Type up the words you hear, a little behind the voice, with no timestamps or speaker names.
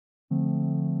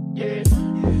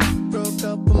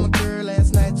up with my girl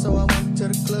last night, so I went to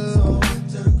the club.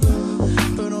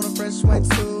 Put on a fresh white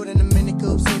suit and a mini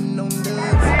coupe sitting on dubs.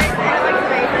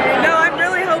 No, I'm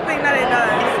really hoping that it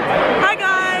does. Hi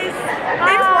guys,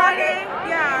 it's Friday.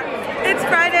 Yeah, it's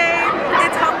Friday.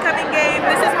 It's homecoming game.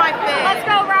 This is my fit. Let's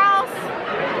go, Rouse.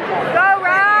 Go,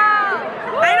 Rouse.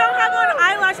 I don't have on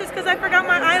eyelashes because I forgot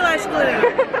my eyelash glue.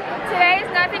 Today's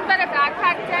nothing but a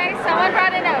backpack day. Someone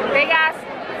brought in a big ass.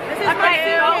 This is my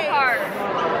go kart.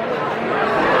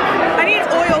 I need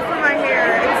oil for my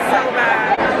hair. It's so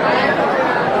bad.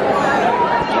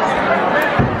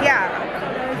 Yeah.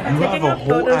 You have a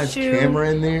whole ass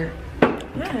camera in there?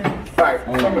 Yeah.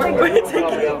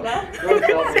 We're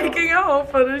taking a whole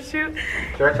photo shoot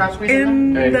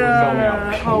in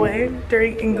the hallway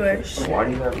during English. Why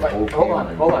do you have a whole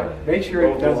camera? Hold on. Make sure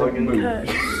it doesn't move.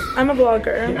 I'm a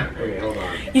vlogger. Okay, hold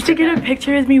on. You should get a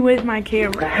picture of me with my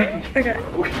camera. Okay.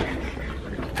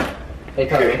 Hey,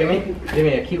 Tyler, give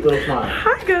me a cute little smile.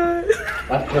 Hi guys.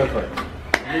 That's perfect.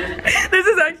 This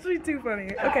is actually too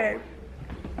funny. Okay.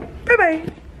 Bye bye.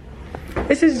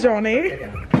 This is Johnny.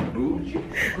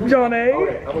 Johnny.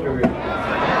 Okay, I'm gonna go read it.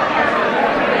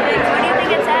 What do you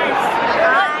think it says?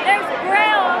 There's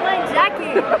Braille on my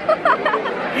jacket.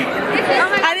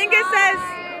 I think it says.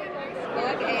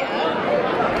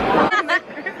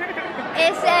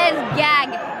 It says gag.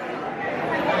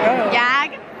 Oh. Gag?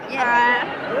 Yeah.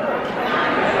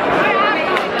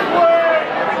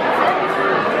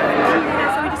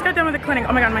 So we just got done with the clinic.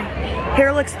 Oh my god, my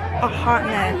hair looks a hot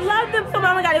mess. I love them so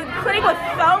much. Oh my god, the clinic was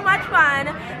so much fun.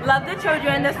 Love the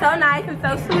children. They're so nice and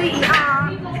so sweet.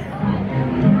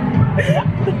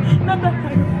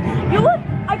 You look,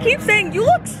 I keep saying you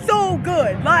look so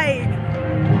good. Like,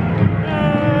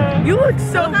 you look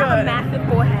so Those have a good. massive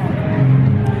forehead.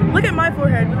 Look at my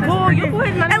forehead. Oh, your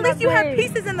forehead's not At least that you have big.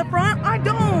 pieces in the front. I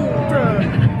don't.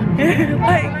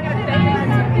 Like,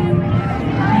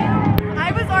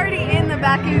 I was already in the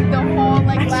back of the whole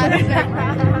like last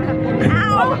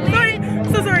ow, sorry.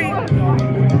 So sorry.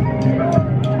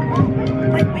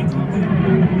 Wait.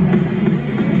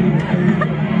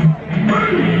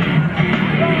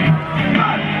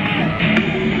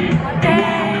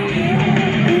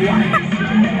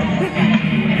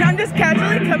 I'm just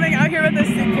casually coming out here with a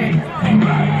suitcase.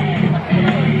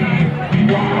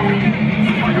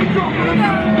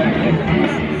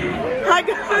 Hi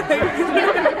guys.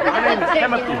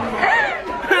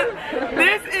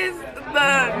 This is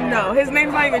no, his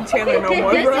name's not even Chandler no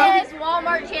more, This bro. is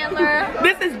Walmart Chandler.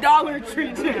 This is Dollar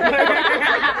Tree Chandler.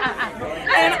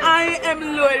 And I am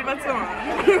Louis Vuitton.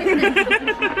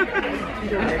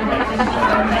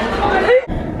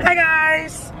 Hi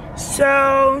guys.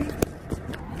 So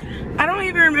I don't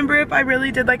even remember if I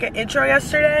really did like an intro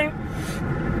yesterday,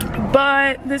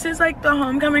 but this is like the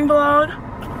homecoming vlog.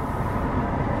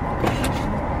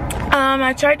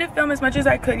 I tried to film as much as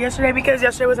I could yesterday because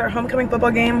yesterday was our homecoming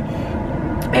football game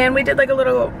and we did like a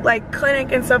little like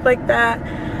clinic and stuff like that.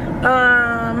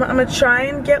 I'm gonna try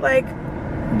and get like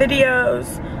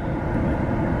videos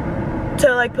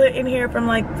to like put in here from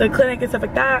like the clinic and stuff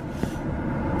like that.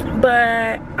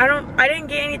 But I didn't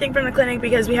get anything from the clinic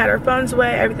because we had our phones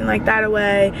away, everything like that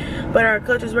away. But our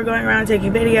coaches were going around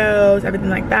taking videos, everything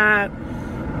like that.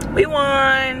 We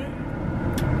won.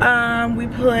 We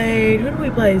played, who did we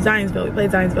play? Zionsville. We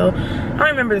played Zionsville. I don't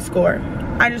remember the score.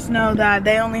 I just know that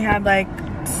they only had like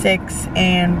 6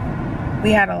 and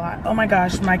we had a lot. Oh my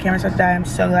gosh, my camera starts to die. I'm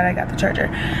so glad I got the charger.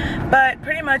 But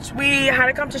pretty much we had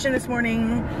a competition this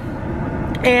morning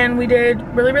and we did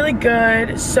really, really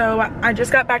good. So I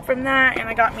just got back from that and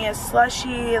I got me a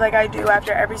slushie like I do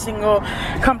after every single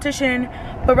competition.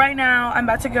 But right now I'm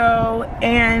about to go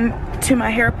and to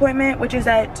my hair appointment, which is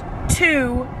at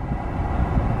 2,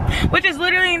 which is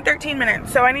literally in 13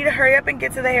 minutes. So I need to hurry up and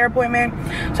get to the hair appointment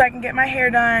so I can get my hair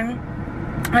done.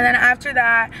 And then after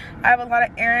that, I have a lot of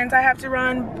errands I have to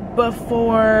run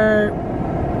before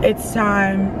it's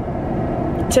time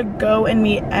to go and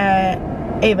meet at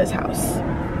Ava's house.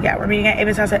 Yeah, we're meeting at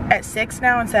Ava's house at 6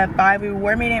 now instead of 5. We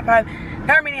were meeting at 5.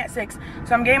 Now we're meeting at 6.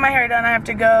 So I'm getting my hair done. I have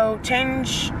to go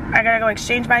change. I gotta go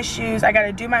exchange my shoes. I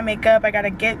gotta do my makeup. I gotta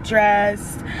get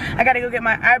dressed. I gotta go get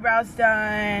my eyebrows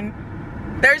done.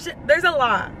 There's a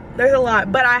lot. There's a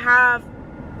lot. But I have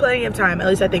plenty of time. At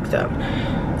least I think so.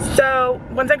 So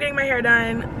once I'm getting my hair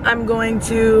done, I'm going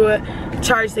to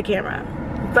charge the camera.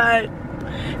 But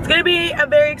it's gonna be a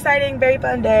very exciting, very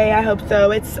fun day. I hope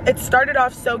so. It started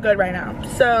off so good right now.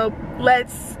 So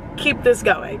let's keep this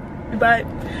going. But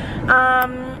I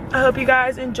hope you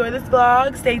guys enjoy this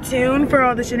vlog. Stay tuned for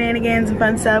all the shenanigans and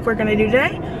fun stuff we're gonna do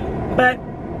today. But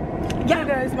yeah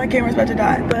guys, my camera's about to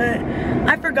die, but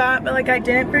I forgot, but like I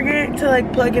didn't forget to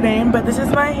like plug it in. But this is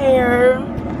my hair.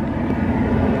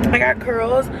 I got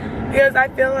curls because I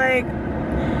feel like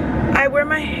I wear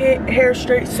my hair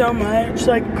straight so much.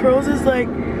 Like curls is like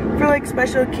for like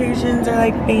special occasions or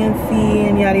like fancy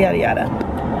and yada yada yada.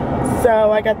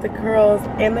 So I got the curls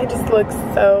and they just look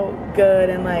so good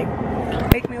and like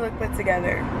make me look put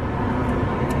together.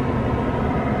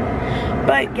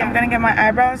 But yeah, I'm gonna get my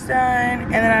eyebrows done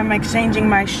and then I'm exchanging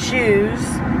my shoes.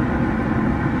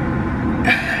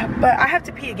 But I have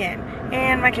to pee again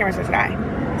and my camera's gonna die.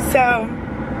 So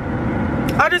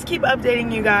I'll just keep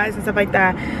updating you guys and stuff like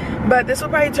that. But this will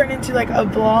probably turn into like a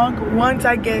vlog once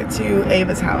I get to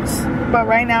Ava's house. But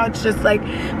right now it's just like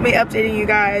me updating you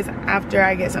guys after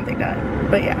I get something done.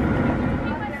 But yeah.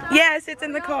 Yes, it's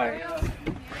in the car.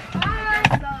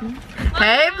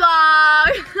 Hey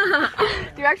vlog!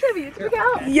 Do you actually have a YouTube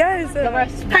account? Yes.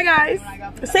 Hi guys.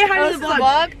 Say hi to the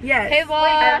vlog. Yes. Hey vlog!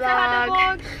 Hey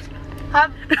vlog! Hi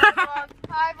vlog!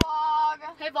 Hi vlog!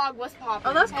 Hey vlog, what's poppin'?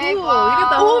 Oh, that's cool. Hey, You get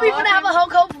the whole we're gonna have a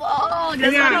Hoko vlog!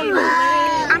 That's Yeah.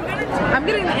 I'm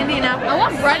getting the Indianapolis. I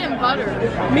want bread and butter.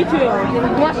 Me too. You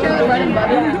want to share the bread and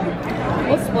butter?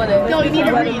 We'll split it. No, you need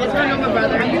to read. It's not my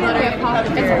brother.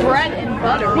 It's bread and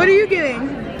butter. What are you getting?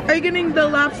 Are you getting the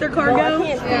lobster cargo?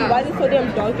 Yeah. Why is it so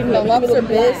damn dark in here? The lobster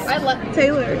biz.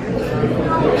 Taylor.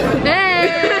 Hey!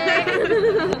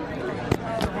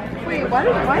 Wait, why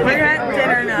did We're at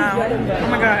dinner now. Oh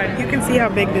my god, you can see how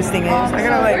big this thing is. I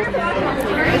gotta like,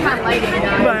 Where's my lighting,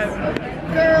 guys? but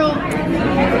Girl,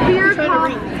 beer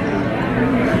pop.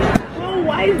 Oh,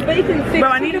 why is bacon $60? bro,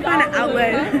 I need to find an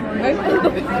outlet.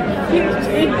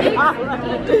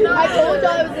 I told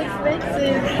y'all it was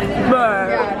expensive. But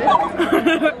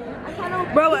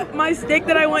bro, my steak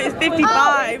that I want is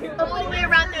 55. All the way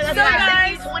around there. That's So like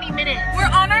guys, 20 minutes. We're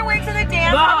on our way to the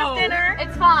dance. How was dinner?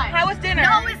 It's fine. How was dinner?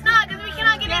 No, it's not, because we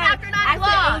cannot get in after 9 It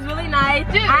o'clock. was really nice.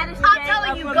 Dude, I'm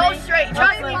telling you, go straight.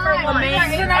 Trust me for one.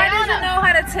 Tonight doesn't know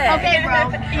how to text. Okay,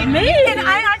 bro. Me? And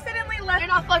I accidentally left. You're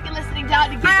not fucking listening down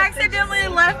to get I accidentally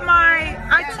left my.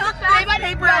 I took the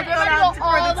paper I put out for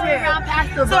all the the way tip. around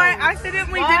past the So I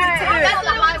accidentally did it too. That's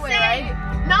the highway, right?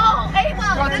 No,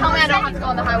 Ava. Bro, tell me I don't have to go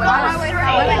on the highway.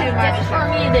 Yes, for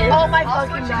me it is. Oh my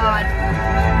fucking god.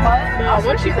 What?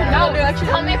 What you think? No,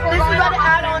 tell me if we're going. This is about to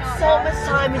add on so much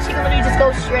time, and she can literally just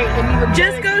go straight and we would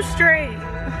Just go straight.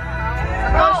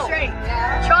 go straight.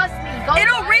 Trust me. Go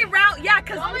It'll straight. reroute. Yeah,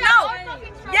 cause no.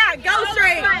 Yeah, go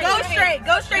straight. Go straight.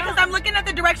 Go straight. Cause I'm looking at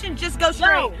the direction. Just go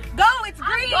straight. Go. It's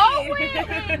green. No, I'm looking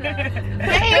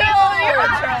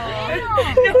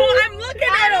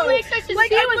at them.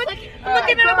 Like I'm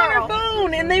looking at them on her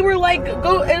phone, and they were like,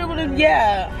 "Go."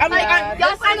 Yeah. I'm like,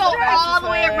 y'all can go all the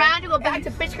way around to go back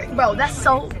to Pitch Creek, bro. That's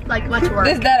so like much work.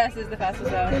 This deadass is the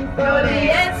fastest out.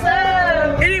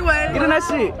 Anyway, get in that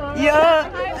shit. Yeah.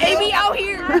 AB out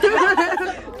here.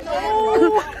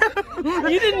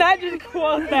 You did not just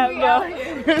quote that, bro.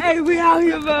 Hey, we out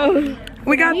here, bro.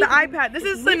 We got the iPad. This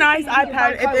is a nice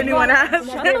iPad if anyone asks.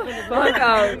 Fuck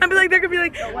out. I'm be like, they're gonna be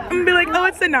like, I'm gonna be like, oh,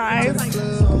 it's a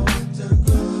nice.